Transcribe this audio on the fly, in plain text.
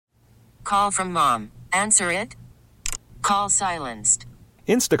Call from mom. Answer it. Call silenced.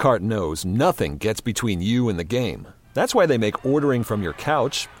 Instacart knows nothing gets between you and the game. That's why they make ordering from your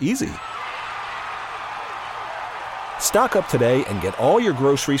couch easy. Stock up today and get all your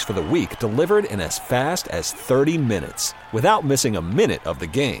groceries for the week delivered in as fast as 30 minutes without missing a minute of the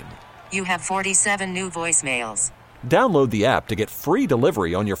game. You have 47 new voicemails. Download the app to get free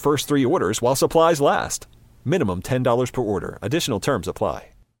delivery on your first 3 orders while supplies last. Minimum $10 per order. Additional terms apply.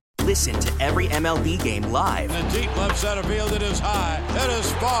 Listen to every MLB game live. In the deep left center field, it is high, it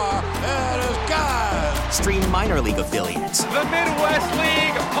is far, it is God. Stream minor league affiliates. The Midwest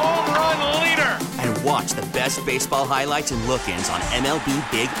League home run leader. And watch the best baseball highlights and look-ins on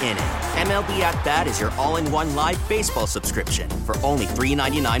MLB Big Inning. MLB At Bat is your all-in-one live baseball subscription for only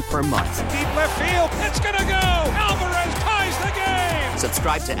 $3.99 per month. Deep left field, it's gonna go. Alvarez ties the game.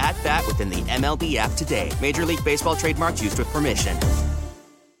 Subscribe to At Bat within the MLB app today. Major League Baseball trademarks used with permission.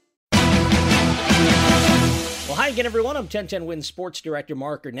 Well, hi again, everyone. I'm 1010 Win Sports Director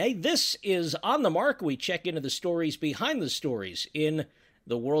Marc. This is On the Mark. We check into the stories behind the stories in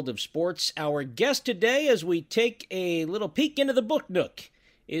the world of sports. Our guest today, as we take a little peek into the book nook,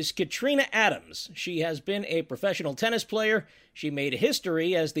 is Katrina Adams. She has been a professional tennis player. She made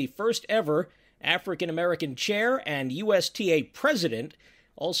history as the first ever African-American chair and USTA president,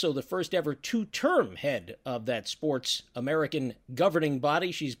 also the first ever 2-term head of that sport's American governing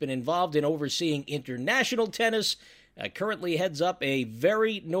body. She's been involved in overseeing international tennis, currently heads up a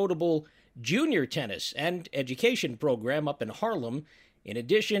very notable junior tennis and education program up in Harlem. In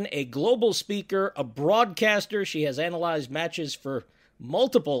addition, a global speaker, a broadcaster. She has analyzed matches for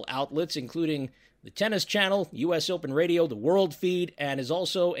multiple outlets, including the Tennis Channel, U.S. Open Radio, the World Feed, and is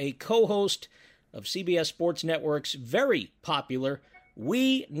also a co-host of CBS Sports Network's very popular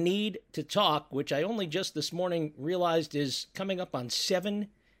We Need to Talk, which I only just this morning realized is coming up on 7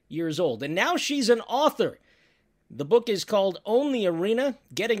 years old. And now she's an author. The book is called Own the Arena,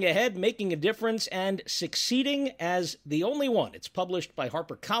 Getting Ahead, Making a Difference, and Succeeding as the Only One. It's published by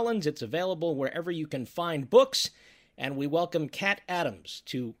HarperCollins. It's available wherever you can find books. And we welcome Kat Adams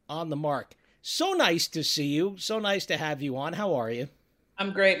to On the Mark. So nice to see you. So nice to have you on. How are you?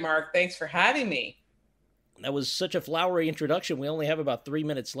 I'm great, Mark. Thanks for having me. That was such a flowery introduction. We only have about 3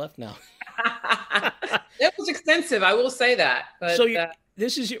 minutes left now. It was extensive, I will say that. But, so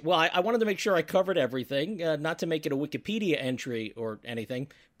this is, well, I wanted to make sure I covered everything, not to make it a Wikipedia entry or anything.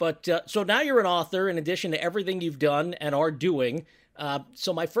 But so now you're an author in addition to everything you've done and are doing.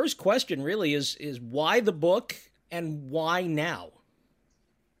 So my first question really is why the book and why now?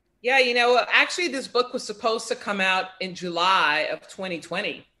 Yeah, actually this book was supposed to come out in July of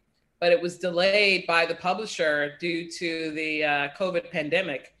 2020. But it was delayed by the publisher due to the COVID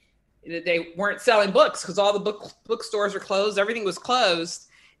pandemic. They weren't selling books because all the bookstores were closed. Everything was closed.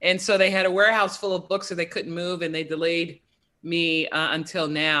 And so they had a warehouse full of books that they couldn't move, and they delayed me until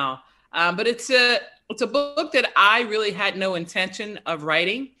now. But it's a book that I really had no intention of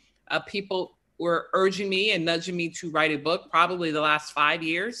writing. People were urging me and nudging me to write a book probably the last 5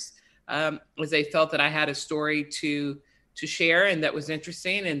 years, as they felt that I had a story to share and that was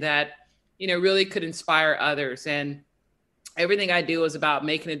interesting and that, really could inspire others. And everything I do is about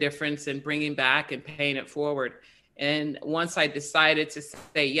making a difference and bringing back and paying it forward. And once I decided to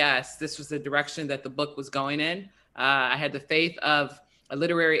say yes, this was the direction that the book was going in. I had the faith of a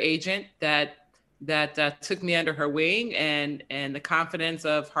literary agent that took me under her wing and the confidence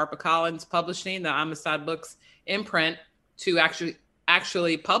of HarperCollins Publishing, the Amistad Books imprint, to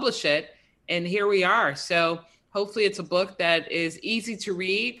actually publish it. And here we are. So hopefully it's a book that is easy to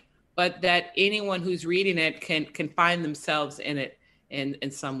read, but that anyone who's reading it can find themselves in it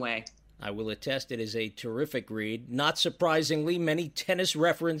in some way. I will attest it is a terrific read. Not surprisingly, many tennis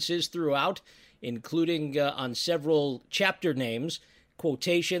references throughout, including on several chapter names,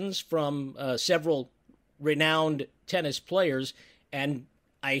 quotations from several renowned tennis players. And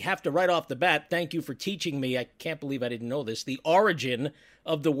I have to right off the bat, thank you for teaching me, I can't believe I didn't know this, the origin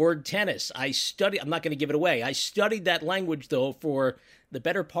of the word tennis. I'm not going to give it away. I studied that language, though, for the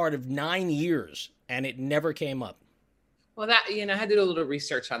better part of 9 years, and it never came up. Well, that, I had to do a little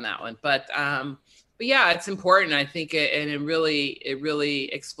research on that one, but yeah, it's important. I think it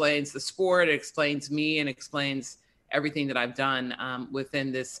really explains the sport. It explains me and explains everything that I've done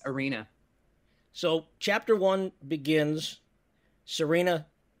within this arena. So chapter 1 begins Serena,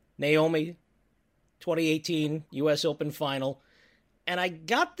 Naomi, 2018 U.S. Open final. And I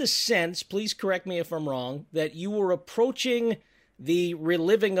got the sense, please correct me if I'm wrong, that you were approaching the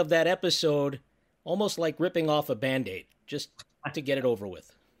reliving of that episode almost like ripping off a Band-Aid, just to get it over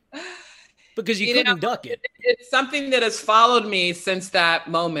with. because you couldn't duck it. It's something that has followed me since that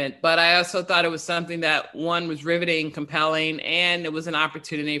moment, but I also thought it was something that, one, was riveting, compelling, and it was an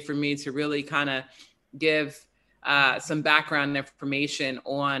opportunity for me to really kind of give some background information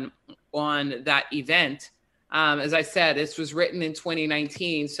on that event. As I said, this was written in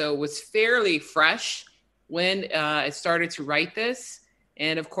 2019, so it was fairly fresh when I started to write this.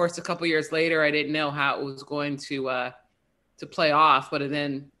 And of course, a couple years later, I didn't know how it was going to play off. But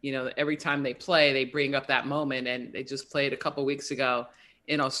then, every time they play, they bring up that moment, and they just played a couple weeks ago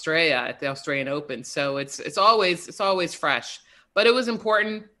in Australia at the Australian Open. So it's always fresh. But it was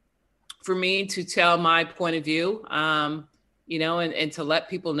important for me to tell my point of view, and to let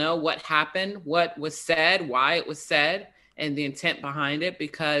people know what happened, what was said, why it was said, and the intent behind it,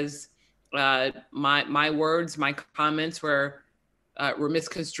 because my words, my comments were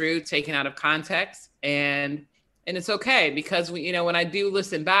misconstrued, taken out of context, and it's okay, because when I do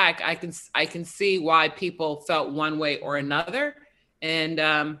listen back, I can see why people felt one way or another, and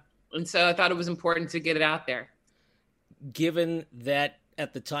so I thought it was important to get it out there. Given that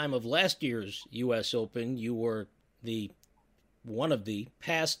at the time of last year's U.S. Open, you were one of the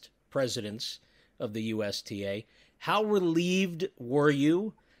past presidents of the USTA, how relieved were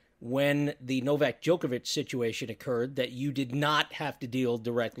you when the Novak Djokovic situation occurred that you did not have to deal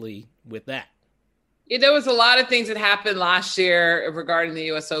directly with that? There was a lot of things that happened last year regarding the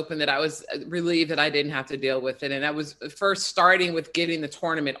U.S. Open that I was relieved that I didn't have to deal with it. And that was first starting with getting the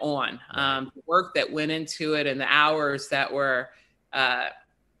tournament on, the work that went into it and the hours that were,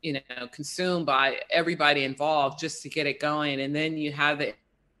 consumed by everybody involved just to get it going. And then you have the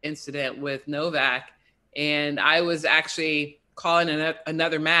incident with Novak. And I was actually calling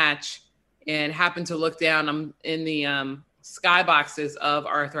another match and happened to look down. I'm in the skyboxes of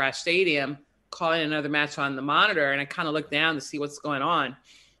Arthur Ashe Stadium, calling another match on the monitor, and I kind of looked down to see what's going on,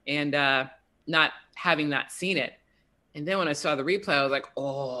 and not seen it. And then when I saw the replay, I was like,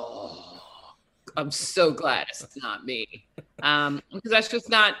 oh, I'm so glad it's not me. Because that's just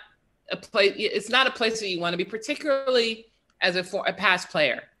not a place. It's not a place that you want to be, particularly as a past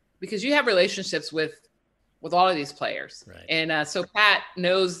player, because you have relationships with all of these players. Right. And so Pat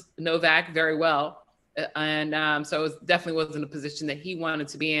knows Novak very well. And so it definitely wasn't a position that he wanted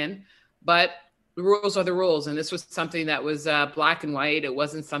to be in. But the rules are the rules. And this was something that was black and white. It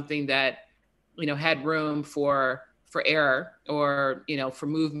wasn't something that, had room for error or, for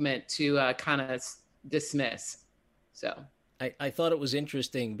movement to kind of dismiss. So I thought it was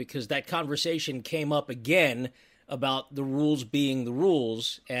interesting because that conversation came up again about the rules being the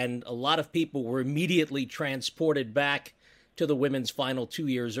rules. And a lot of people were immediately transported back to the women's final 2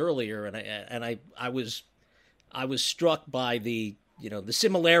 years earlier. And I was struck by the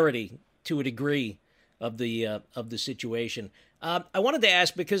similarity to a degree of the situation. I wanted to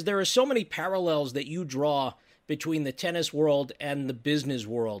ask, because there are so many parallels that you draw between the tennis world and the business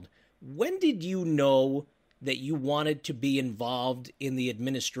world. When did you know that you wanted to be involved in the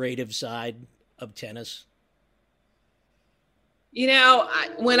administrative side of tennis?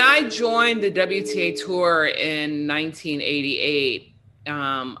 When I joined the WTA Tour in 1988,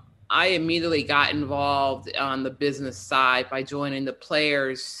 I immediately got involved on the business side by joining the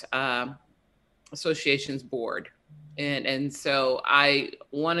Players Association's board. And so I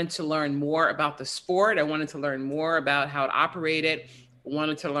wanted to learn more about the sport. I wanted to learn more about how it operated. I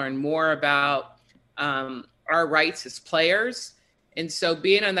wanted to learn more about our rights as players. And so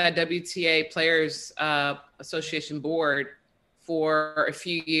being on that WTA Players Association board for a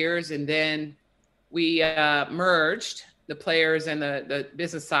few years, and then we merged the players and the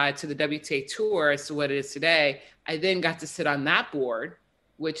business side to the WTA Tour as to what it is today. I then got to sit on that board,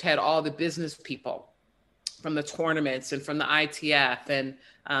 which had all the business people from the tournaments and from the ITF and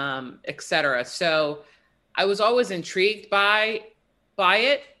et cetera. So I was always intrigued by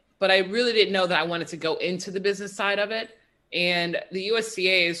it, but I really didn't know that I wanted to go into the business side of it. And the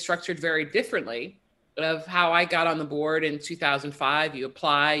USTA is structured very differently of how I got on the board in 2005. You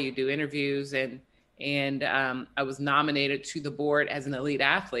apply, you do interviews, and I was nominated to the board as an elite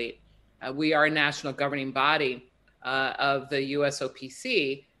athlete. We are a national governing body of the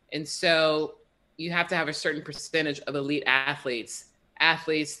USOPC. And so you have to have a certain percentage of elite athletes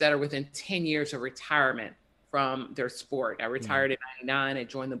that are within 10 years of retirement from their sport. I retired in 99. I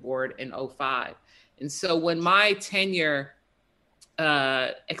joined the board in 05. And so when my tenure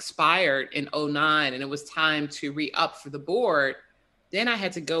expired in 09 and it was time to re-up for the board, then I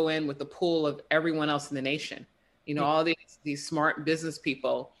had to go in with the pool of everyone else in the nation. All these smart business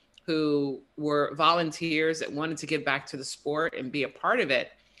people who were volunteers that wanted to give back to the sport and be a part of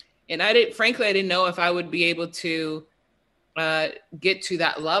it. And I didn't know if I would be able to get to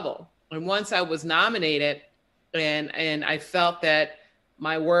that level. And once I was nominated and I felt that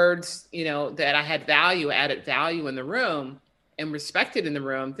my words, that I had added value in the room and respected in the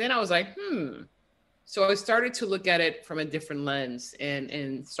room, then I was like, So I started to look at it from a different lens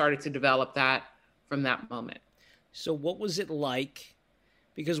and started to develop that from that moment. So what was it like?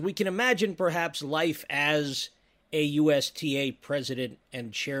 Because we can imagine perhaps life as a USTA president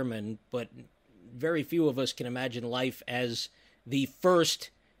and chairman, but very few of us can imagine life as the first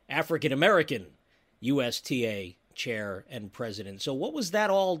African-American USTA chair and president. So what was that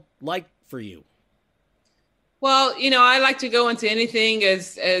all like for you? Well, I like to go into anything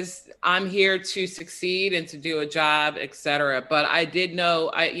as I'm here to succeed and to do a job, et cetera. But I did know,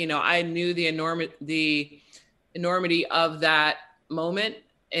 I knew the enormity of that moment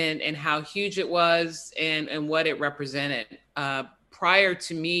and how huge it was and what it represented. Prior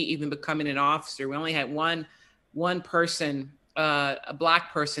to me even becoming an officer, we only had one person, a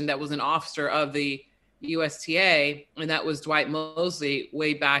Black person that was an officer of the USTA, and that was Dwight Mosley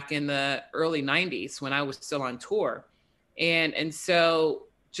way back in the early 90s when I was still on tour. And so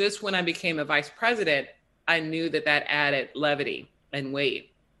just when I became a vice president, I knew that added levity and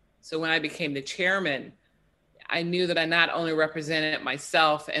weight. So when I became the chairman, I knew that I not only represented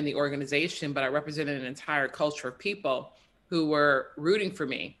myself and the organization, but I represented an entire culture of people who were rooting for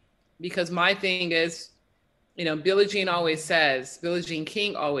me. Because my thing is, Billie Jean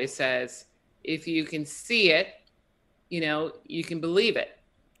King always says, if you can see it, you can believe it.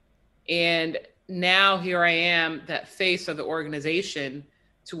 And now here I am, that face of the organization,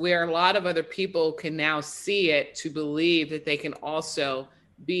 to where a lot of other people can now see it, to believe that they can also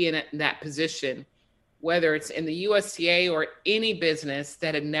be in that position, whether it's in the USTA or any business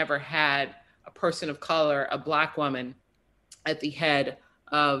that had never had a person of color, a Black woman at the head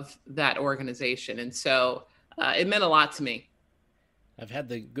of that organization. And so it meant a lot to me. I've had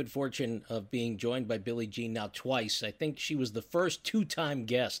the good fortune of being joined by Billie Jean now twice. I think she was the first two-time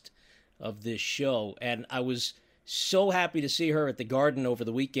guest of this show, and I was so happy to see her at the Garden over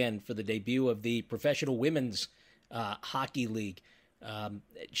the weekend for the debut of the Professional Women's Hockey League.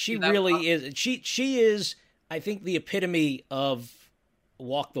 She really is. She is, I think, the epitome of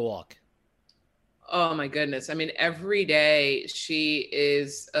walk the walk. Oh my goodness! I mean, every day she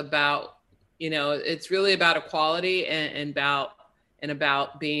is about, it's really about equality and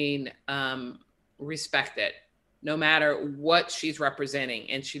about being respected, no matter what she's representing.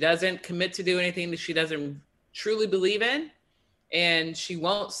 And she doesn't commit to do anything that she doesn't truly believe in. And she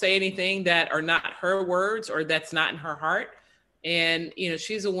won't say anything that are not her words or that's not in her heart. And,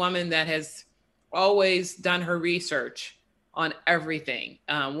 she's a woman that has always done her research on everything.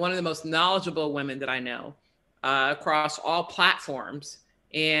 One of the most knowledgeable women that I know across all platforms,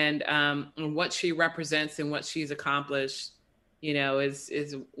 and what she represents and what she's accomplished,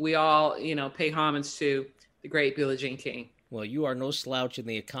 is we all, pay homage to the great Billie Jean King. Well, you are no slouch in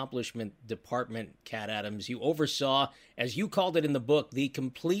the accomplishment department, Kat Adams. You oversaw, as you called it in the book, the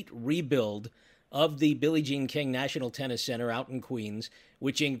complete rebuild of the Billie Jean King National Tennis Center out in Queens,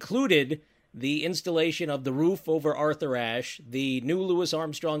 which included the installation of the roof over Arthur Ashe, the new Louis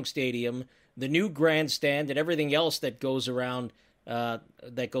Armstrong Stadium, the new grandstand, and everything else that goes around,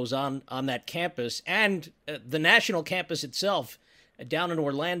 that goes on that campus, and the national campus itself down in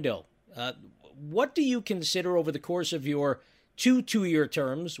Orlando. What do you consider over the course of your two-year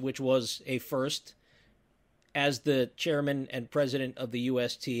terms, which was a first, as the chairman and president of the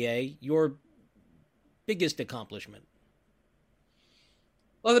USTA, your biggest accomplishment?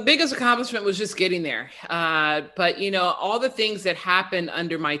 Well, the biggest accomplishment was just getting there. But, all the things that happened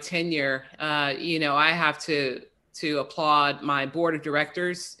under my tenure, I have to applaud my board of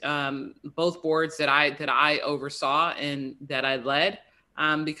directors, both boards that I oversaw and that I led,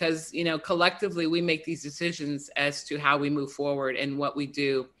 because, collectively we make these decisions as to how we move forward and what we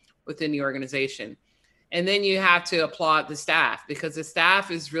do within the organization. And then you have to applaud the staff, because the staff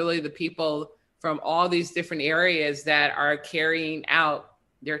is really the people from all these different areas that are carrying out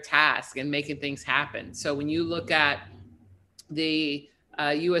their task and making things happen. So when you look at the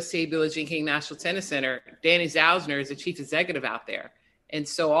USA Billie Jean King National Tennis Center, Danny Zausner is the chief executive out there. And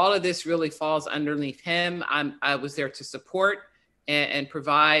so all of this really falls underneath him. I was there to support and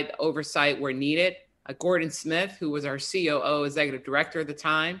provide oversight where needed. Gordon Smith, who was our COO, executive director at the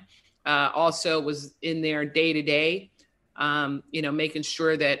time, also was in there day to day, making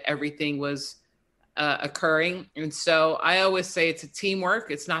sure that everything was occurring. And so I always say it's a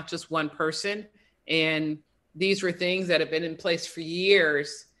teamwork. It's not just one person. And these were things that have been in place for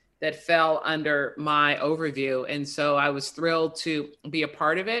years that fell under my overview. And so I was thrilled to be a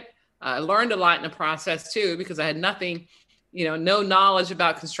part of it. I learned a lot in the process too, because I had nothing no knowledge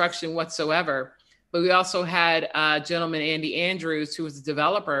about construction whatsoever. But we also had a gentleman, Andy Andrews, who was a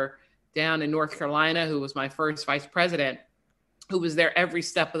developer down in North Carolina, who was my first vice president, who was there every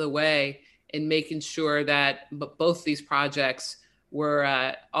step of the way in making sure that both these projects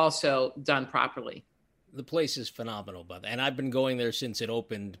were also done properly. The place is phenomenal, and I've been going there since it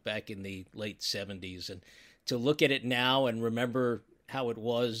opened back in the late 70s. And to look at it now and remember how it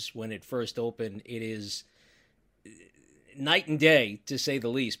was when it first opened, it is night and day, to say the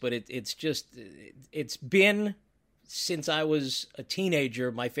least. But it's been, since I was a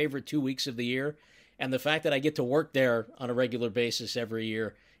teenager, my favorite 2 weeks of the year. And the fact that I get to work there on a regular basis every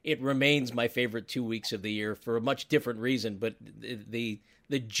year, it remains my favorite 2 weeks of the year for a much different reason. But the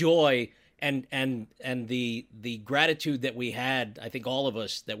joy and the gratitude that we had, I think all of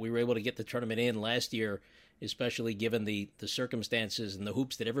us, that we were able to get the tournament in last year, especially given the circumstances and the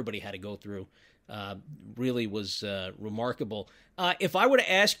hoops that everybody had to go through, really was remarkable. If I were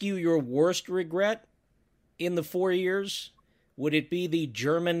to ask you your worst regret in the 4 years, would it be the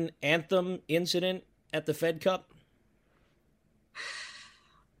German anthem incident at the Fed Cup?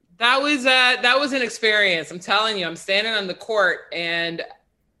 That was an experience. I'm telling you, I'm standing on the court and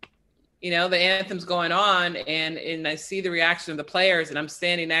the anthem's going on and I see the reaction of the players, and I'm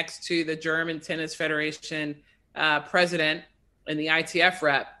standing next to the German Tennis Federation president and the ITF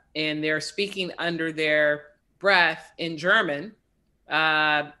rep, and they're speaking under their breath in German.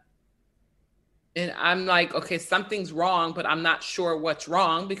 And I'm like, okay, something's wrong, but I'm not sure what's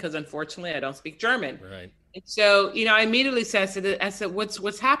wrong because unfortunately I don't speak German. Right. And so, I immediately said, I said,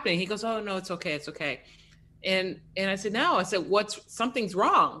 what's happening? He goes, oh no, it's okay. It's okay. And I said, no, I said, something's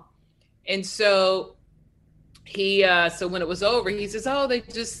wrong. And so so when it was over, he says, oh, they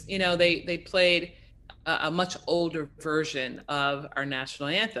just, they played a much older version of our national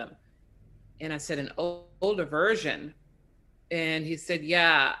anthem. And I said, an older version? And he said,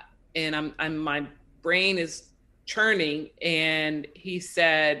 yeah. And my brain is churning. And he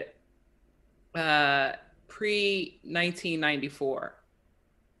said, pre-1994.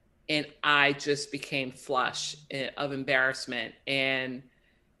 And I just became flush of embarrassment. And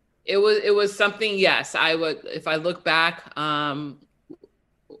it was something, yes, I would, if I look back, I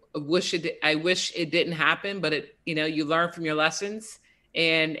wish it didn't happen, but it, you learn from your lessons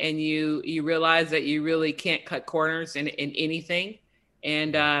and you realize that you really can't cut corners in anything.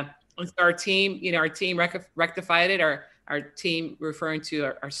 And so our team, rectified it. Our team, referring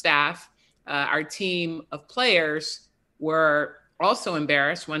to our staff, our team of players were also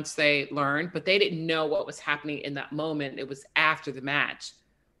embarrassed once they learned, but they didn't know what was happening in that moment. It was after the match.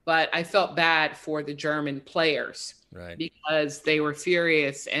 But I felt bad for the German players, right? Because they were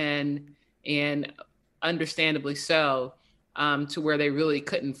furious and understandably so, to where they really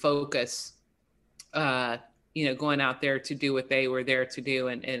couldn't focus, going out there to do what they were there to do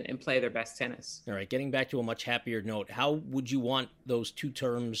and play their best tennis. All right, getting back to a much happier note, how would you want those 2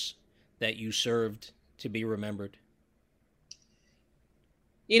 terms that you served to be remembered?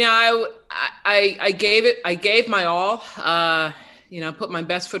 I gave my all. Put my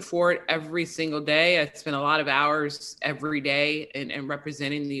best foot forward every single day. I spent a lot of hours every day in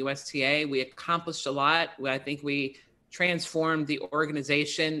representing the USTA. We accomplished a lot. I think we transformed the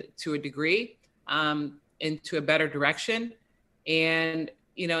organization to a degree, into a better direction. And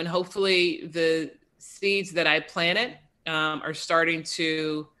hopefully the seeds that I planted are starting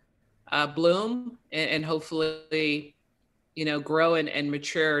to bloom and hopefully, grow and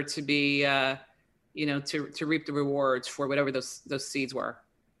mature to be, to reap the rewards for whatever those seeds were.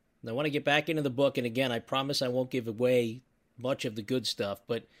 I want to get back into the book. And again, I promise I won't give away much of the good stuff,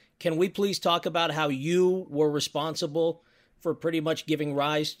 but can we please talk about how you were responsible for pretty much giving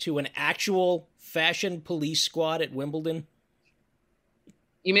rise to an actual fashion police squad at Wimbledon?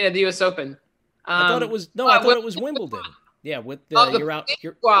 You mean at the U.S. Open? I thought it was Wimbledon. Yeah, with your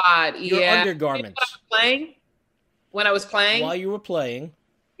squad. Your undergarments. When I was playing. While you were playing.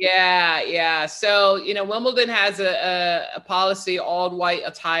 Yeah. So, Wimbledon has a policy, all white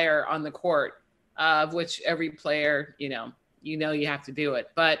attire on the court, of which every player, you have to do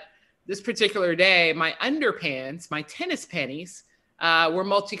it. But this particular day, my underpants, my tennis panties, were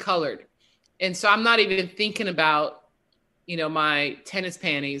multicolored. And so I'm not even thinking about, my tennis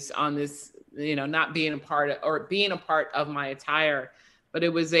panties on this, not being a part of my attire. But it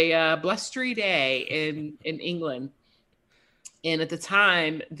was a blustery day in England. And at the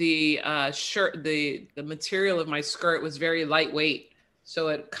time, the shirt, the material of my skirt was very lightweight, so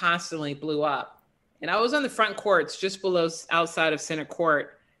it constantly blew up. And I was on the front courts, just outside of center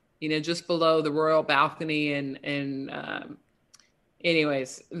court, just below the royal balcony. And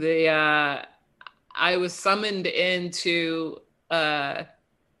anyways, I was summoned into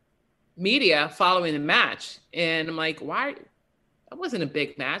media following the match, and I'm like, why? That wasn't a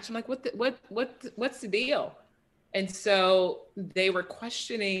big match. I'm like, what's the deal? And so they were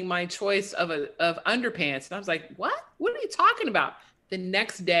questioning my choice of underpants, and I was like, what? What are you talking about? The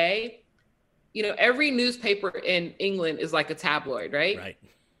next day, every newspaper in England is like a tabloid, right? Right.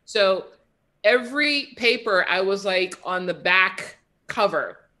 So every paper, I was like on the back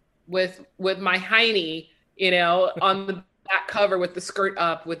cover with my hiney, on the back cover with the skirt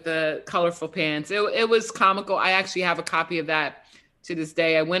up with the colorful pants. It was comical. I actually have a copy of that to this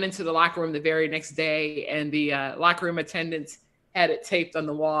day. I went into the locker room the very next day, and the locker room attendants had it taped on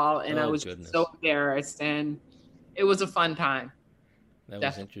the wall, and I was so embarrassed, and it was a fun time. That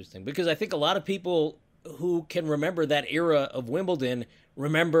was interesting, because I think a lot of people who can remember that era of Wimbledon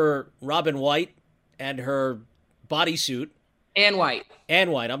remember Robin White and her bodysuit. Ann White,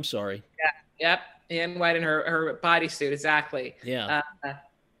 I'm sorry. Yeah, yep. Ann White and her bodysuit, exactly. Yeah.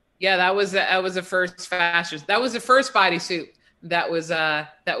 That was the first fashion. That was the first bodysuit that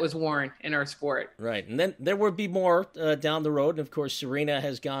was worn in our sport. Right. And then there would be more down the road. And of course, Serena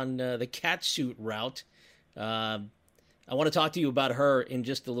has gone the catsuit route. I want to talk to you about her in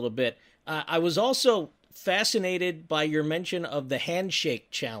just a little bit. I was also fascinated by your mention of the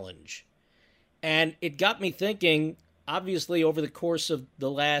handshake challenge. And it got me thinking, obviously, over the course of the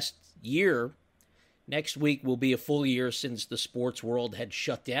last year, next week will be a full year since the sports world had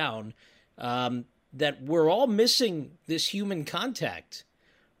shut down, that we're all missing this human contact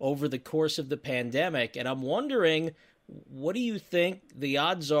over the course of the pandemic. And I'm wondering, what do you think the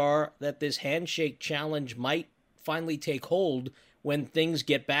odds are that this handshake challenge might finally take hold when things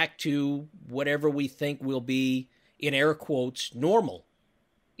get back to whatever we think will be, in air quotes, normal?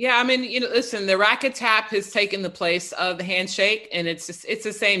 Yeah, I mean, listen, the racket tap has taken the place of the handshake, and it's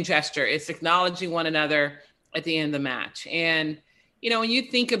the same gesture. It's acknowledging one another at the end of the match. And, when you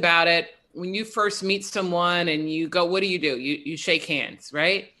think about it, when you first meet someone and you go, what do? You shake hands,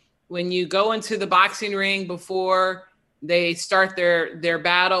 right? When you go into the boxing ring before they start their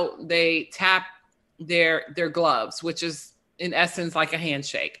battle, they tap their gloves, which is in essence like a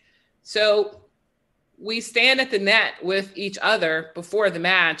handshake. So we stand at the net with each other before the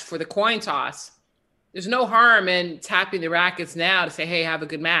match for the coin toss. There's no harm in tapping the rackets now to say, hey, have a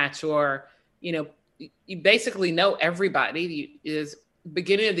good match. Or, you basically know everybody. Is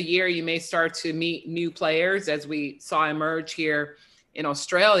beginning of the year, you may start to meet new players, as we saw emerge here in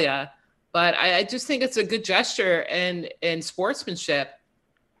Australia. But I just think it's a good gesture and sportsmanship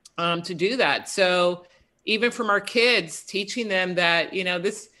to do that. So even from our kids, teaching them that,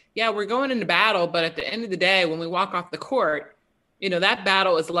 we're going into battle, but at the end of the day, when we walk off the court, that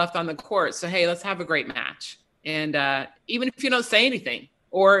battle is left on the court. So, hey, let's have a great match. And even if you don't say anything,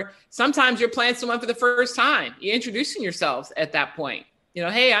 or sometimes you're playing someone for the first time, you're introducing yourselves at that point.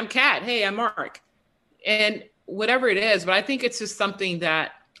 Hey, I'm Kat. Hey, I'm Marc. And whatever it is, but I think it's just something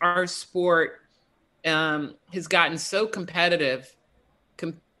that our sport has gotten so competitive,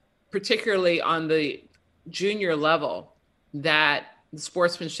 particularly on the junior level, that the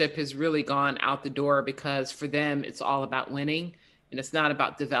sportsmanship has really gone out the door, because for them, it's all about winning, and it's not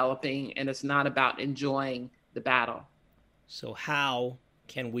about developing, and it's not about enjoying the battle. So how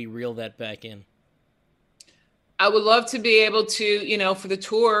can we reel that back in? I would love to be able to, for the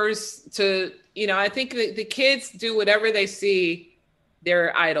tours to, I think the kids do whatever they see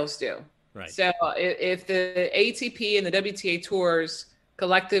their idols do. Right. So if the ATP and the WTA tours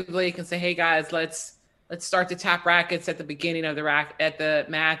collectively can say, hey guys, let's start to tap rackets at the beginning of at the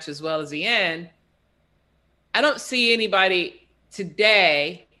match as well as the end. I don't see anybody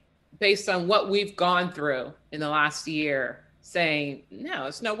today, based on what we've gone through in the last year, saying, no,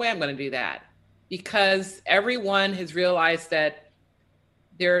 there's no way I'm going to do that. Because everyone has realized that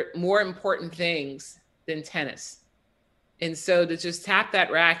there are more important things than tennis. And so to just tap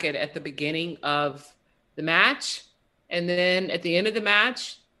that racket at the beginning of the match, and then at the end of the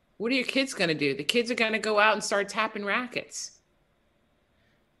match, what are your kids going to do? The kids are going to go out and start tapping rackets.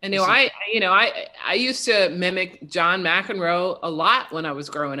 And I used to mimic John McEnroe a lot when I was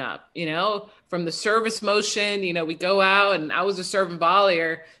growing up. From the service motion. We go out, and I was a serve and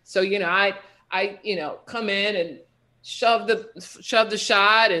volleyer, so I come in and shove the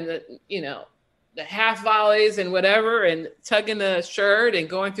shot and the half volleys and whatever, and tugging the shirt and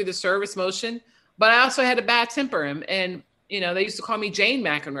going through the service motion. But I also had a bad temper, and they used to call me Jane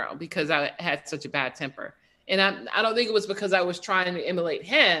McEnroe because I had such a bad temper. And I don't think it was because I was trying to emulate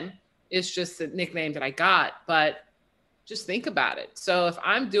him. It's just the nickname that I got. But just think about it. So if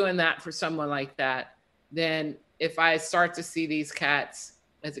I'm doing that for someone like that, then if I start to see these cats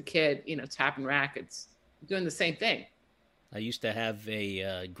as a kid, tapping rackets, doing the same thing. I used to have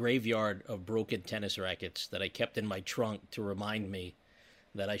a graveyard of broken tennis rackets that I kept in my trunk to remind me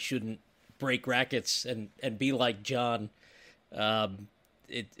that I shouldn't break rackets and be like John.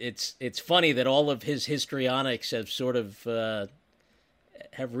 It's funny that all of his histrionics have sort of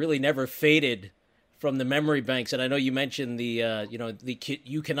have really never faded from the memory banks. And I know you mentioned the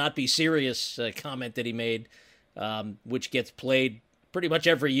 "you cannot be serious" comment that he made, which gets played pretty much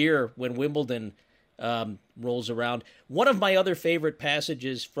every year when Wimbledon rolls around. One of my other favorite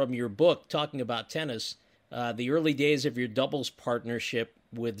passages from your book, talking about tennis, the early days of your doubles partnership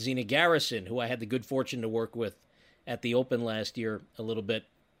with Zina Garrison, who I had the good fortune to work with at the Open last year a little bit.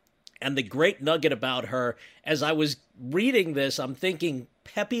 And the great nugget about her, as I was reading this, I'm thinking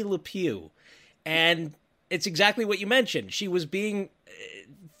Pepe Le Pew. And it's exactly what you mentioned. She was being,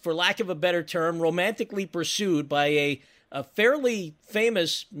 for lack of a better term, romantically pursued by a fairly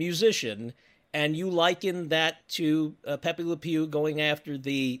famous musician. And you liken that to Pepe Le Pew going after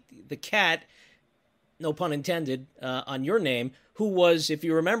the cat, no pun intended, on your name, who was, if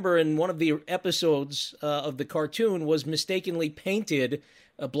you remember, in one of the episodes of the cartoon, was mistakenly painted,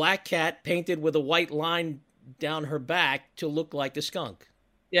 a black cat painted with a white line down her back to look like a skunk.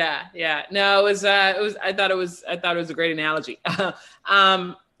 Yeah. No, it was. I thought it was a great analogy. Yeah.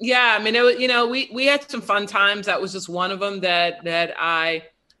 I mean, it was, we had some fun times. That was just one of them that I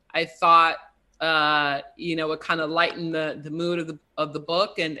thought, it kind of lightened the mood of the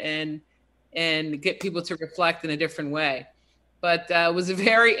book and get people to reflect in a different way. But it was a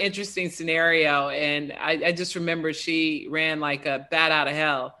very interesting scenario. And I just remember she ran like a bat out of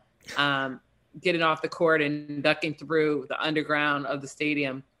hell, getting off the court and ducking through the underground of the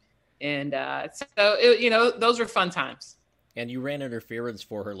stadium. And so, those were fun times. And you ran interference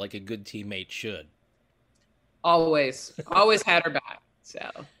for her like a good teammate should. Always had her back. So,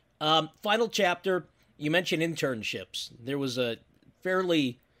 final chapter, you mentioned internships. There was a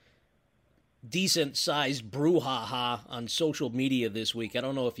fairly decent-sized brouhaha on social media this week. I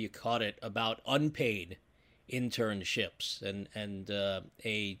don't know if you caught it, about unpaid internships. And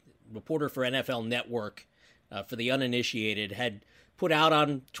a reporter for NFL Network, for the uninitiated, had put out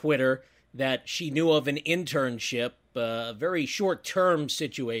on Twitter that she knew of an internship, a very short-term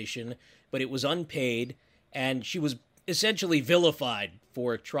situation, but it was unpaid, and she was essentially vilified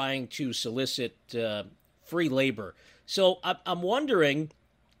for trying to solicit free labor. So I'm wondering,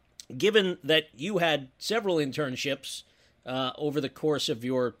 given that you had several internships over the course of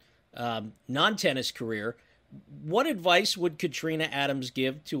your non-tennis career, what advice would Katrina Adams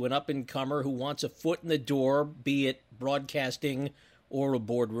give to an up-and-comer who wants a foot in the door, be it broadcasting or a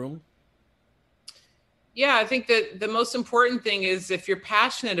boardroom? Yeah, I think that the most important thing is, if you're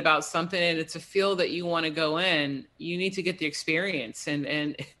passionate about something and it's a field that you want to go in, you need to get the experience.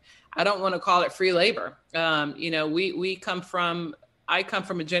 And I don't want to call it free labor. I come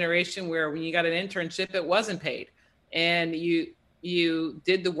from a generation where when you got an internship, it wasn't paid, and you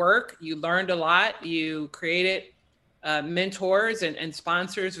did the work, you learned a lot, you created mentors and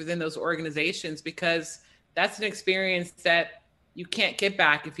sponsors within those organizations, because that's an experience that you can't get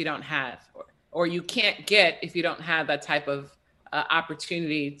back if you don't have, or you can't get if you don't have that type of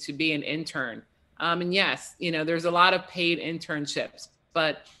opportunity to be an intern. And yes, there's a lot of paid internships,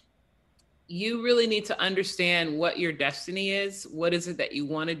 but you really need to understand what your destiny is. What is it that you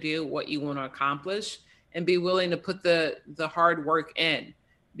want to do, what you want to accomplish, and be willing to put the hard work in,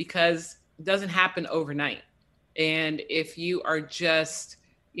 because it doesn't happen overnight. And if you are just,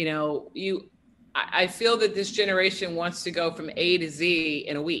 I feel that this generation wants to go from A to Z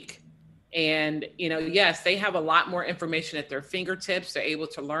in a week. And, yes, they have a lot more information at their fingertips. They're able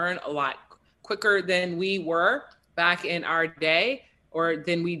to learn a lot quicker than we were back in our day, or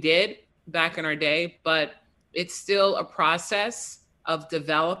than we did back in our day. But it's still a process of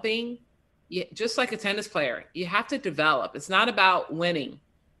developing. Just like a tennis player, you have to develop. It's not about winning.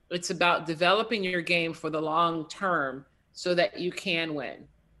 It's about developing your game for the long term so that you can win.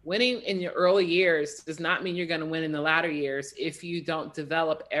 Winning in your early years does not mean you're going to win in the latter years if you don't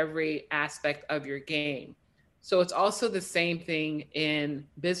develop every aspect of your game. So it's also the same thing in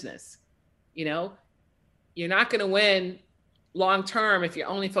business. You're not going to win long term if you're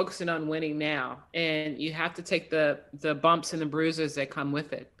only focusing on winning now, and you have to take the bumps and the bruises that come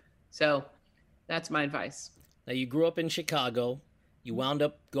with it. So that's my advice. Now, you grew up in Chicago. You wound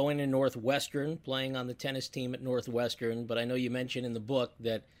up going to Northwestern, playing on the tennis team at Northwestern. But I know you mentioned in the book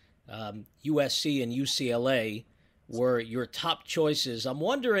that USC and UCLA were your top choices. I'm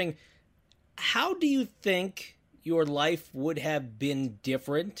wondering, how do you think your life would have been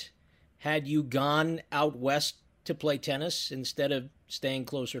different had you gone out west to play tennis instead of staying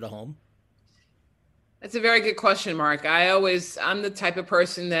closer to home? That's a very good question, Mark. I'm the type of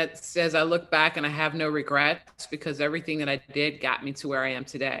person that says I look back and I have no regrets because everything that I did got me to where I am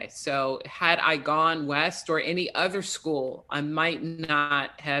today. So had I gone west or any other school, I might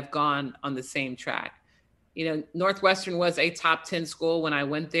not have gone on the same track. You know, Northwestern was a top 10 school when I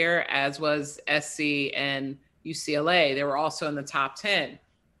went there, as was SC and UCLA. They were also in the top 10.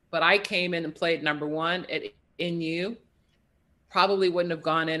 But I came in and played number one at NU. Probably wouldn't have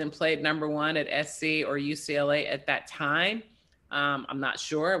gone in and played number one at SC or UCLA at that time. I'm not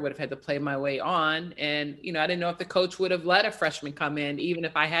sure. I would have had to play my way on. And, you know, I didn't know if the coach would have let a freshman come in, even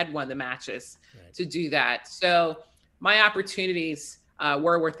if I had won the matches to do that. So my opportunities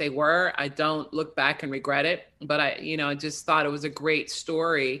were what they were. I don't look back and regret it, but I just thought it was a great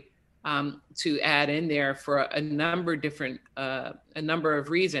story to add in there for a number of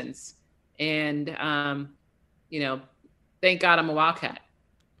reasons. And, thank God I'm a Wildcat.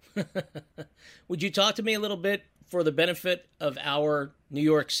 Would you talk to me a little bit for the benefit of our New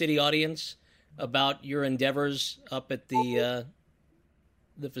York City audience about your endeavors up at the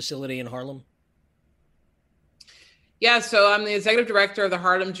facility in Harlem? Yeah, so I'm the executive director of the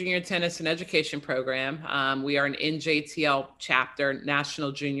Harlem Junior Tennis and Education Program. We are an NJTL chapter,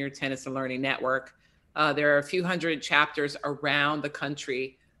 National Junior Tennis and Learning Network. There are a few hundred chapters around the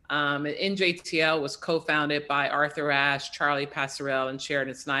country. NJTL was co-founded by Arthur Ashe, Charlie Passarell, and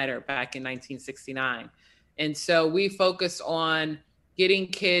Sheridan Snyder back in 1969. And so we focus on getting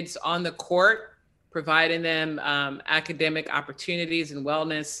kids on the court, providing them academic opportunities and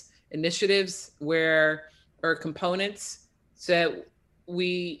wellness initiatives or components. So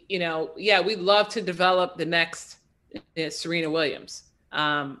we love to develop the next Serena Williams.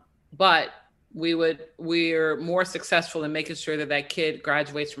 But we're more successful in making sure that kid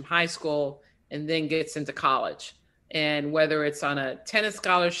graduates from high school and then gets into college. And whether it's on a tennis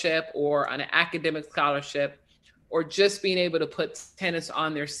scholarship or on an academic scholarship, or just being able to put tennis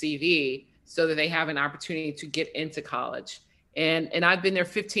on their CV so that they have an opportunity to get into college. And I've been there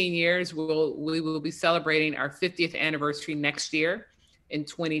 15 years. We will be celebrating our 50th anniversary next year in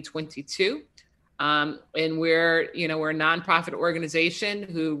 2022. And we're a nonprofit organization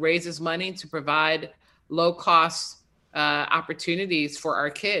who raises money to provide low cost opportunities for our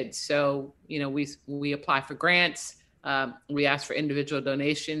kids. So, we apply for grants, we ask for individual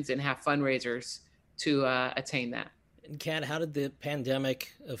donations and have fundraisers to attain that. And Kat, how did the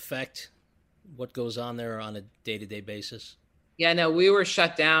pandemic affect what goes on there on a day-to-day basis? Yeah, no, we were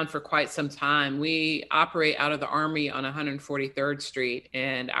shut down for quite some time. We operate out of the Army on 143rd Street,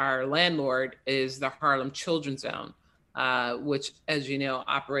 and our landlord is the Harlem Children's Zone, which, as you know,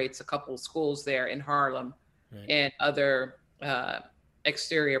 operates a couple of schools there in Harlem and other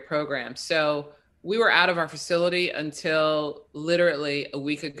exterior programs. So we were out of our facility until literally a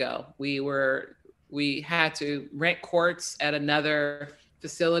week ago. We had to rent courts at another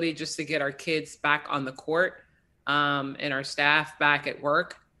facility just to get our kids back on the court. And our staff back at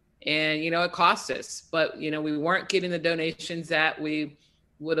work. And, it cost us, but, we weren't getting the donations that we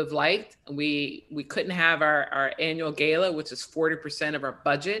would have liked. We couldn't have our annual gala, which is 40% of our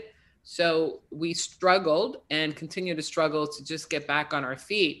budget. So we struggled and continue to struggle to just get back on our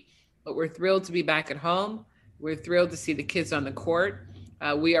feet, but we're thrilled to be back at home. We're thrilled to see the kids on the court.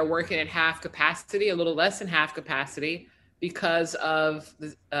 We are working at half capacity, a little less than half capacity because of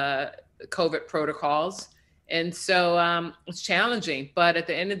the COVID protocols. And so it's challenging, but at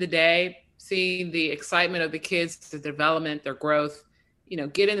the end of the day, seeing the excitement of the kids, the development, their growth,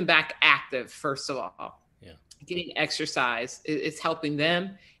 getting them back active, first of all, getting exercise, it's helping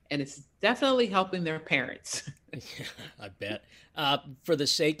them, and it's definitely helping their parents. Yeah, I bet. For the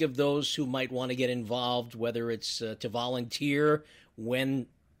sake of those who might want to get involved, whether it's to volunteer when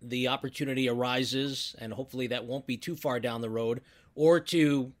the opportunity arises, and hopefully that won't be too far down the road, or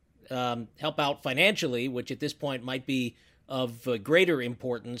to help out financially, which at this point might be of greater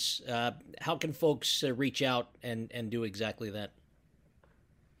importance, how can folks reach out and do exactly that?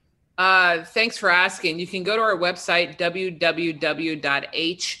 Thanks for asking. You can go to our website,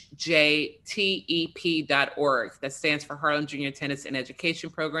 www.hjtep.org. That stands for Harlem Junior Tennis and Education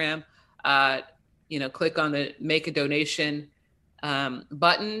Program. Click on the Make a Donation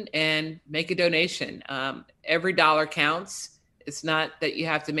button and make a donation. Every dollar counts. It's not that you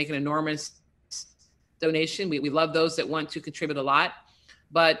have to make an enormous donation. We love those that want to contribute a lot,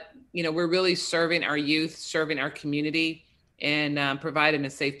 but we're really serving our youth, serving our community, and providing a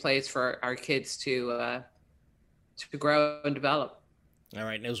safe place for our kids to grow and develop. All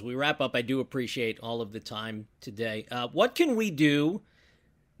right. And as we wrap up, I do appreciate all of the time today. What can we do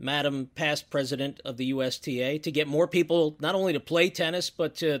Madam Past President of the USTA, to get more people not only to play tennis,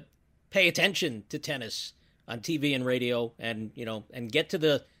 but to pay attention to tennis on TV and radio, and and get to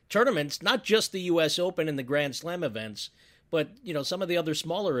the tournaments, not just the U.S. Open and the Grand Slam events, but some of the other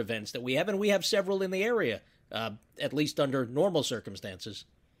smaller events that we have, and we have several in the area, at least under normal circumstances.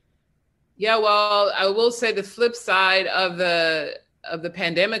 Yeah, well, I will say the flip side of the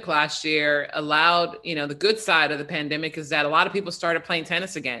pandemic last year allowed, the good side of the pandemic is that a lot of people started playing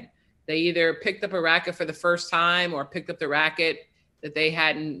tennis again. They either picked up a racket for the first time or picked up the racket that they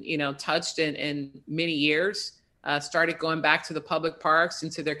hadn't, touched in many years, started going back to the public parks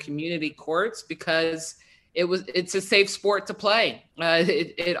and to their community courts because it's a safe sport to play.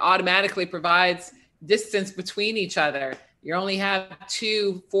 It automatically provides distance between each other. You only have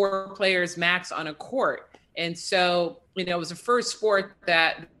 4 players max on a court. And so, it was the first sport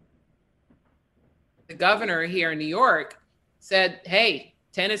that the governor here in New York said, hey,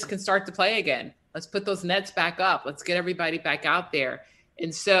 tennis can start to play again. Let's put those nets back up. Let's get everybody back out there.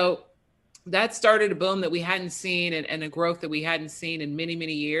 And so that started a boom that we hadn't seen and a growth that we hadn't seen in many,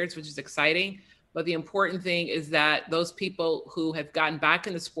 many years, which is exciting. But the important thing is that those people who have gotten back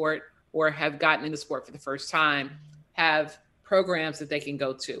in the sport or have gotten in the sport for the first time have programs that they can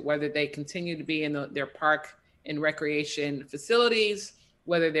go to, whether they continue to be in their park and recreation facilities,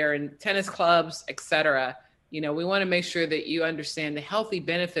 whether they're in tennis clubs, et cetera. We want to make sure that you understand the healthy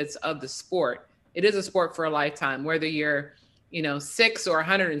benefits of the sport. It is a sport for a lifetime, whether you're, 6 or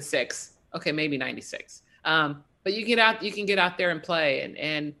 106, okay, maybe 96. But you can get out there and play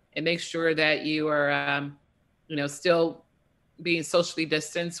and make sure that you are, still being socially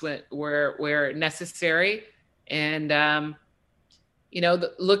distanced where necessary. And, you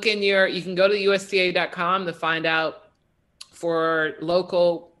can go to USTA.com to find out for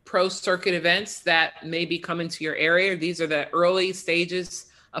local pro circuit events that may be coming to your area. These are the early stages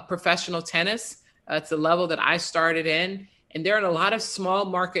of professional tennis. It's the level that I started in. And they're in a lot of small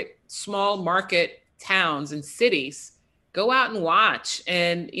market towns and cities. Go out and watch.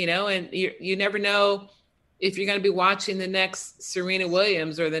 And, you never know if you're going to be watching the next Serena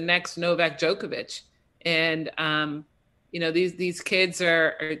Williams or the next Novak Djokovic. And, these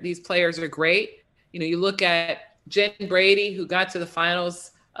players are great. You look at Jen Brady, who got to the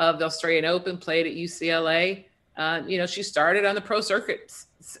finals of the Australian Open, played at UCLA. She started on the Pro Circuit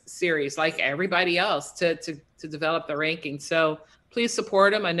series like everybody else to develop the ranking. So please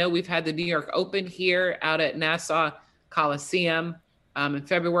support them. I know we've had the New York Open here out at Nassau Coliseum in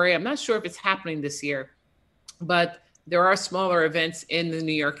February. I'm not sure if it's happening this year, but there are smaller events in the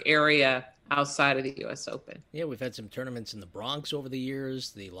New York area outside of the U.S. Open. Yeah, we've had some tournaments in the Bronx over the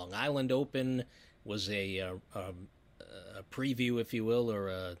years. The Long Island Open was a preview, if you will, or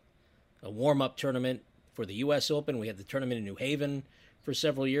a warm-up tournament for the U.S. Open. We had the tournament in New Haven for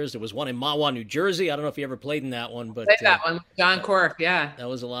several years. There was one in Mahwah, New Jersey. I don't know if you ever played in that one, but played that one, John Cork, yeah. That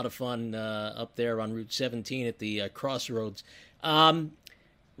was a lot of fun up there on Route 17 at the crossroads.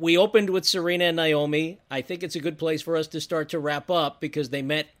 We opened with Serena and Naomi. I think it's a good place for us to start to wrap up because they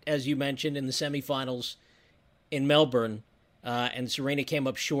met, as you mentioned, in the semifinals in Melbourne, and Serena came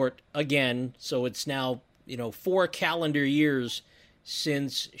up short again. So it's now, 4 calendar years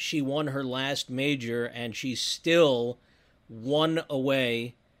since she won her last major, and she's still 1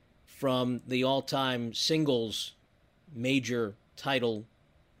 away from the all-time singles major title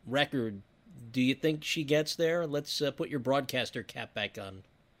record. Do you think she gets there? Let's put your broadcaster cap back on.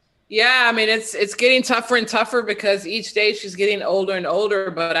 Yeah, I mean, it's getting tougher and tougher because each day she's getting older and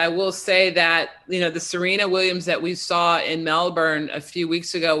older. But I will say that, the Serena Williams that we saw in Melbourne a few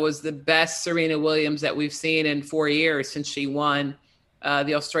weeks ago was the best Serena Williams that we've seen in 4 years since she won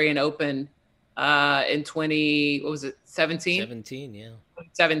the Australian Open in 17? 17, yeah.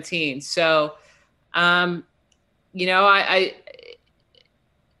 17. So,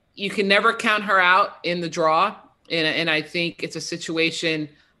 you can never count her out in the draw. And I think it's a situation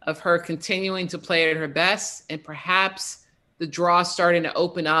of her continuing to play at her best and perhaps the draw starting to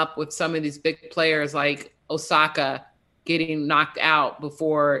open up with some of these big players like Osaka getting knocked out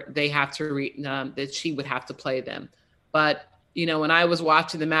before they have to that she would have to play them. But, when I was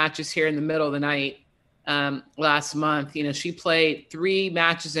watching the matches here in the middle of the night last month, she played 3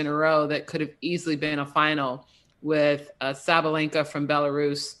 matches in a row that could have easily been a final with Sabalenka from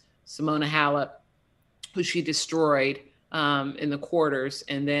Belarus, Simona Halep, who she destroyed in the quarters,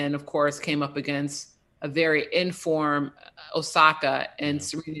 and then of course came up against a very in-form Osaka, and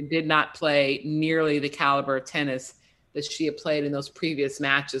Serena did not play nearly the caliber of tennis that she had played in those previous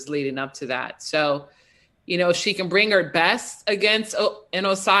matches leading up to that. So, if she can bring her best against in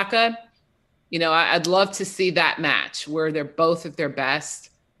Osaka, I'd love to see that match where they're both at their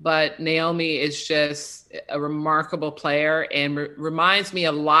best. but Naomi is just a remarkable player and reminds me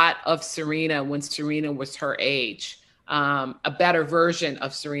a lot of Serena when Serena was her age. A better version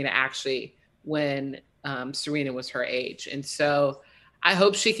of Serena, actually, when Serena was her age. And so I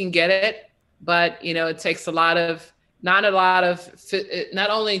hope she can get it. But, it takes not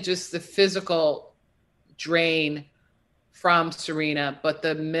only just the physical drain from Serena, but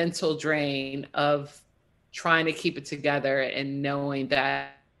the mental drain of trying to keep it together and knowing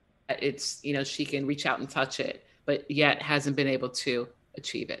that it's, she can reach out and touch it, but yet hasn't been able to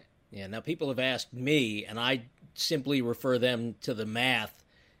achieve it. Yeah. Now, people have asked me, and I simply refer them to the math.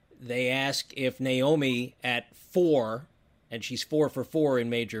 They ask if Naomi at 4, and she's 4 for 4 in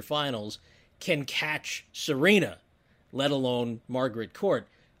major finals, can catch Serena, let alone Margaret Court.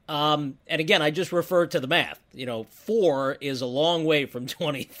 And again, I just refer to the math. 4 is a long way from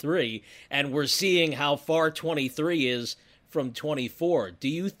 23, and we're seeing how far 23 is from 24. Do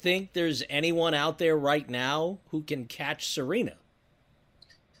you think there's anyone out there right now who can catch Serena?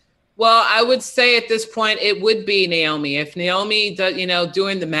 Well, I would say at this point it would be Naomi. If Naomi does,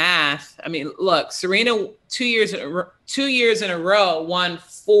 doing the math. I mean, look, Serena 2 years in a row won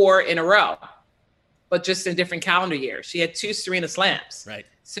 4 in a row, but just in different calendar years. She had 2 Serena slams. Right.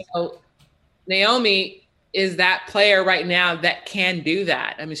 So Naomi is that player right now that can do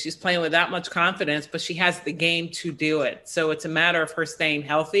that. I mean, she's playing with that much confidence, but she has the game to do it. So it's a matter of her staying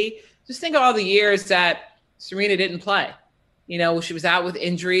healthy. Just think of all the years that Serena didn't play. She was out with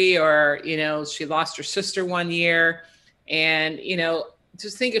injury, or, she lost her sister one year. And,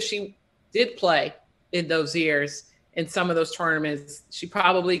 just think if she did play in those years, in some of those tournaments, she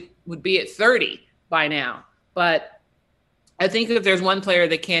probably would be at 30 by now. But I think if there's one player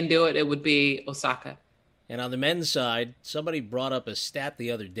that can do it, it would be Osaka. And on the men's side, somebody brought up a stat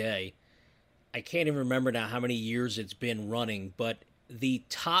the other day. I can't even remember now how many years it's been running, but the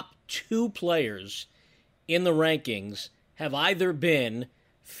top 2 players in the rankings have either been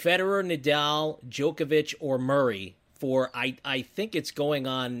Federer, Nadal, Djokovic, or Murray for, I think it's going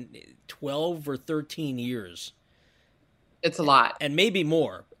on 12 or 13 years. It's a lot. And maybe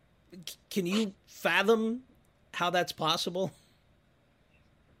more. Can you fathom how that's possible?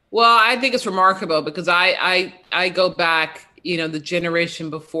 Well, I think it's remarkable because I go back, the generation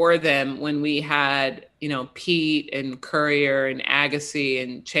before them when we had, Pete and Courier and Agassi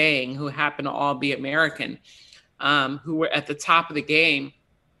and Chang, who happened to all be American, who were at the top of the game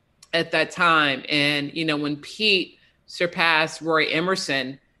at that time. And, when Pete surpassed Roy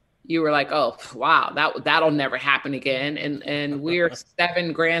Emerson, you were like, oh, wow, that'll never happen again. And we're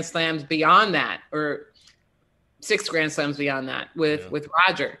 7 Grand Slams beyond that, or 6 Grand Slams beyond that with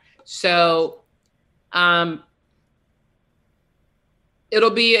Roger. So it'll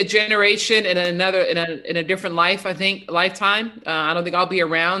be a generation in a different life, I think, lifetime. I don't think I'll be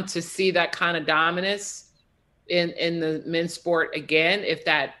around to see that kind of dominance in the men's sport again. If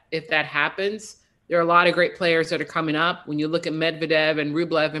that happens, there are a lot of great players that are coming up. When you look at Medvedev and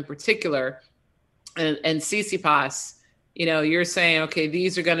Rublev in particular, and Tsitsipas, you're saying, okay,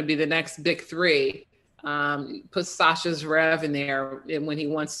 these are going to be the next big 3. Put Sasha Zverev in there when he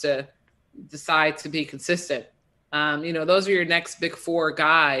wants to decide to be consistent. Those are your next big 4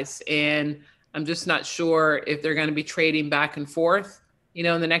 guys. And I'm just not sure if they're going to be trading back and forth,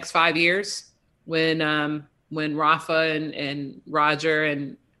 in the next 5 years when Rafa and Roger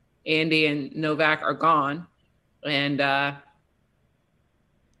and Andy and Novak are gone. And I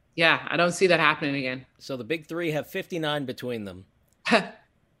don't see that happening again. So the big 3 have 59 between them.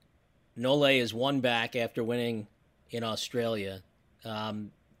 Nole is 1 back after winning in Australia.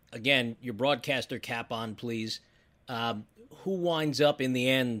 Again, your broadcaster cap on, please. Who winds up in the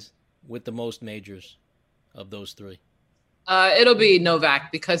end with the most majors of those 3? It'll be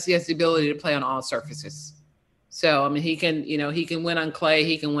Novak because he has the ability to play on all surfaces. So, I mean, he can win on clay,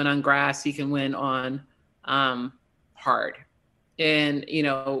 he can win on grass, he can win on hard. And,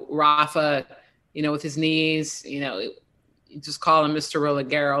 Rafa, with his knees, you just call him Mr. Roland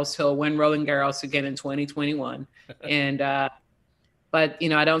Garros. He'll win Roland Garros again in 2021. And, but,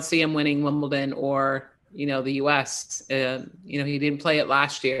 I don't see him winning Wimbledon or, the U.S. He didn't play it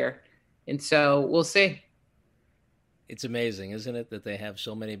last year. And so we'll see. It's amazing, isn't it, that they have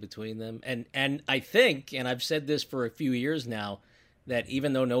so many between them? And I think, and I've said this for a few years now, that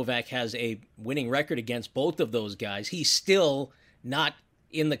even though Novak has a winning record against both of those guys, he's still not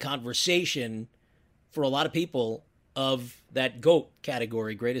in the conversation for a lot of people of that GOAT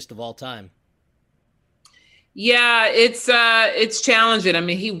category, greatest of all time. Yeah, it's challenging. I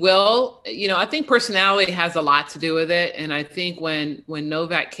mean, he will, I think personality has a lot to do with it. And I think when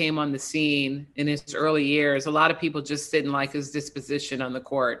Novak came on the scene in his early years, a lot of people just didn't like his disposition on the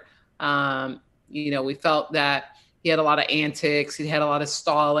court. We felt that he had a lot of antics. He had a lot of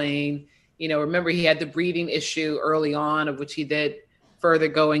stalling. Remember he had the breathing issue early on, of which he did further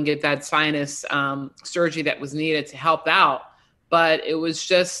go and get that sinus surgery that was needed to help out. But it was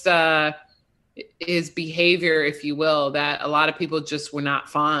just his behavior, if you will, that a lot of people just were not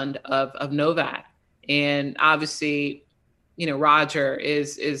fond of Novak. And obviously, Roger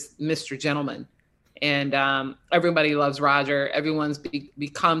is Mr. Gentleman. And everybody loves Roger. Everyone's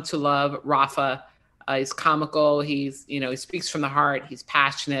become to love Rafa. He's comical. He speaks from the heart. He's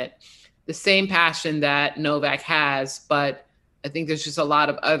passionate. The same passion that Novak has, but I think there's just a lot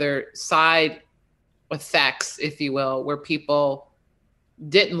of other side effects, if you will, where people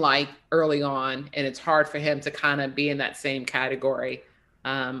didn't like early on, and it's hard for him to kind of be in that same category,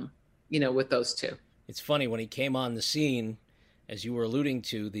 with those two. It's funny, when he came on the scene, as you were alluding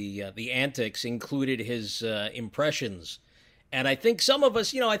to, the antics included his impressions. And I think some of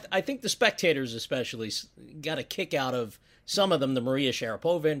us, I think the spectators especially got a kick out of some of them. The Maria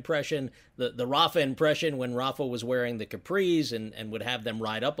Sharapova impression, the Rafa impression when Rafa was wearing the capris and would have them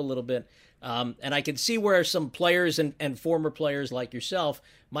ride up a little bit. And I could see where some players and former players like yourself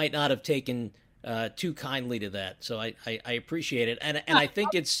might not have taken too kindly to that. So I appreciate it. And I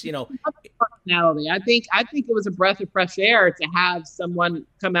think it's, personality. I think it was a breath of fresh air to have someone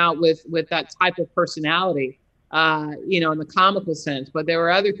come out with that type of personality, in the comical sense. But there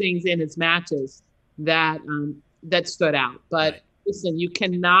were other things in his matches that stood out. But right. Listen, you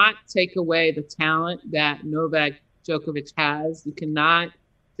cannot take away the talent that Novak Djokovic has. You cannot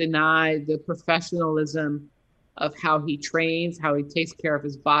deny the professionalism of how he trains, how he takes care of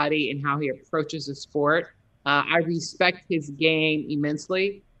his body, and how he approaches the sport. I respect his game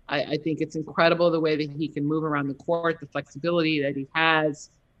immensely. I think it's incredible the way that he can move around the court, the flexibility that he has.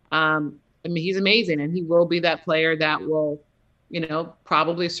 He's amazing, and he will be that player that will,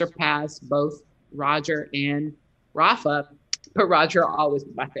 probably surpass both Roger and Rafa, but Roger always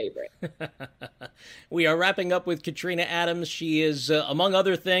my favorite. We are wrapping up with Katrina Adams. She is, among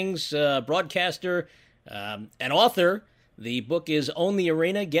other things, broadcaster, an author. The book is Own the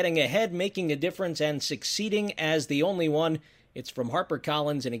Arena, Getting Ahead, Making a Difference, and Succeeding as the Only One. It's from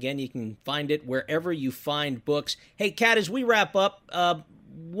HarperCollins, and again, you can find it wherever you find books. Hey, Kat, as we wrap up,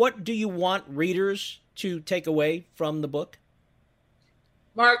 what do you want readers to take away from the book?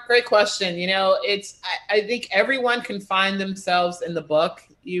 Mark, great question. I think everyone can find themselves in the book.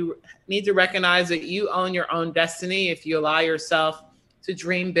 You need to recognize that you own your own destiny if you allow yourself to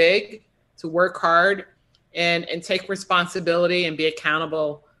dream big, to work hard, and take responsibility and be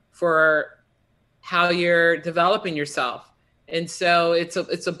accountable for how you're developing yourself. And so it's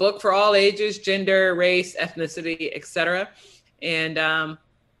a book for all ages, gender, race, ethnicity, etc. And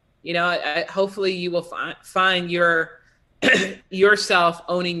hopefully you will find yourself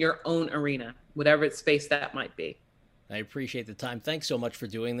owning your own arena, whatever space that might be. I appreciate the time. Thanks so much for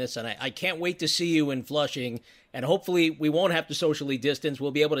doing this. And I can't wait to see you in Flushing. And hopefully we won't have to socially distance.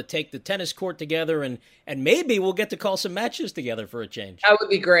 We'll be able to take the tennis court together, and maybe we'll get to call some matches together for a change. That would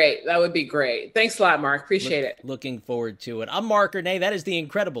be great. Thanks a lot, Mark. Appreciate it. Looking forward to it. I'm Marc Ernay. That is the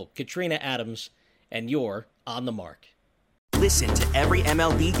incredible Katrina Adams, and you're on the Mark. Listen to every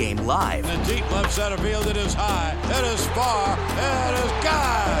MLB game live. In the deep left center field, it is high, it is far, it is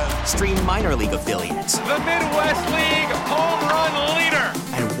gone. Stream minor league affiliates. The Midwest League home run leader.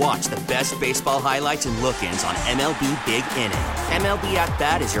 And watch the best baseball highlights and look-ins on MLB Big Inning. MLB At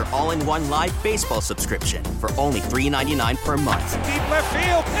Bat is your all-in-one live baseball subscription for only $3.99 per month. Deep left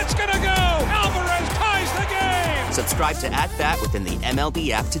field, it's gonna go. Alvarez ties the game. Subscribe to At Bat within the MLB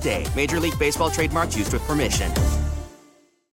app today. Major League Baseball trademarks used with permission.